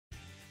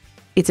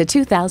It's a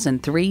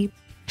 2003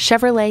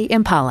 Chevrolet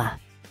Impala.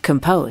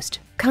 Composed,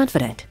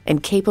 confident,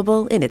 and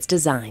capable in its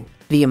design,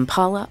 the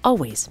Impala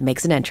always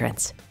makes an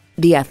entrance.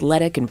 The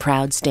athletic and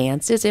proud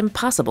stance is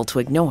impossible to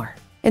ignore,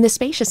 and the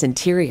spacious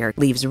interior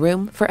leaves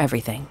room for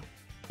everything.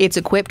 It's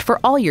equipped for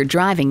all your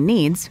driving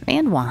needs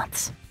and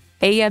wants.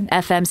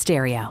 AM/FM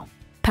stereo,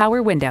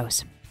 power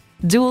windows,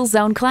 dual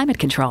zone climate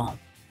control,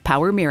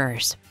 power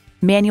mirrors,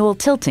 manual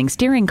tilting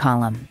steering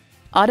column,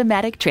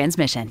 automatic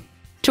transmission,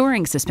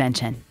 touring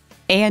suspension,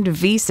 and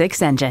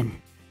V6 engine.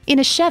 In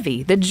a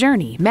Chevy, the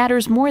journey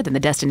matters more than the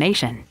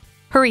destination.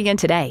 Hurry in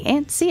today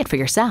and see it for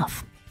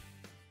yourself.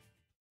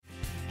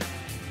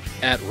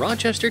 At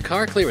Rochester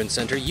Car Clearance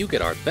Center, you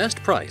get our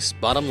best price,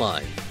 bottom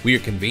line. We are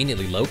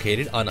conveniently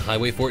located on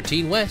Highway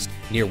 14 West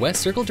near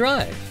West Circle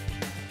Drive.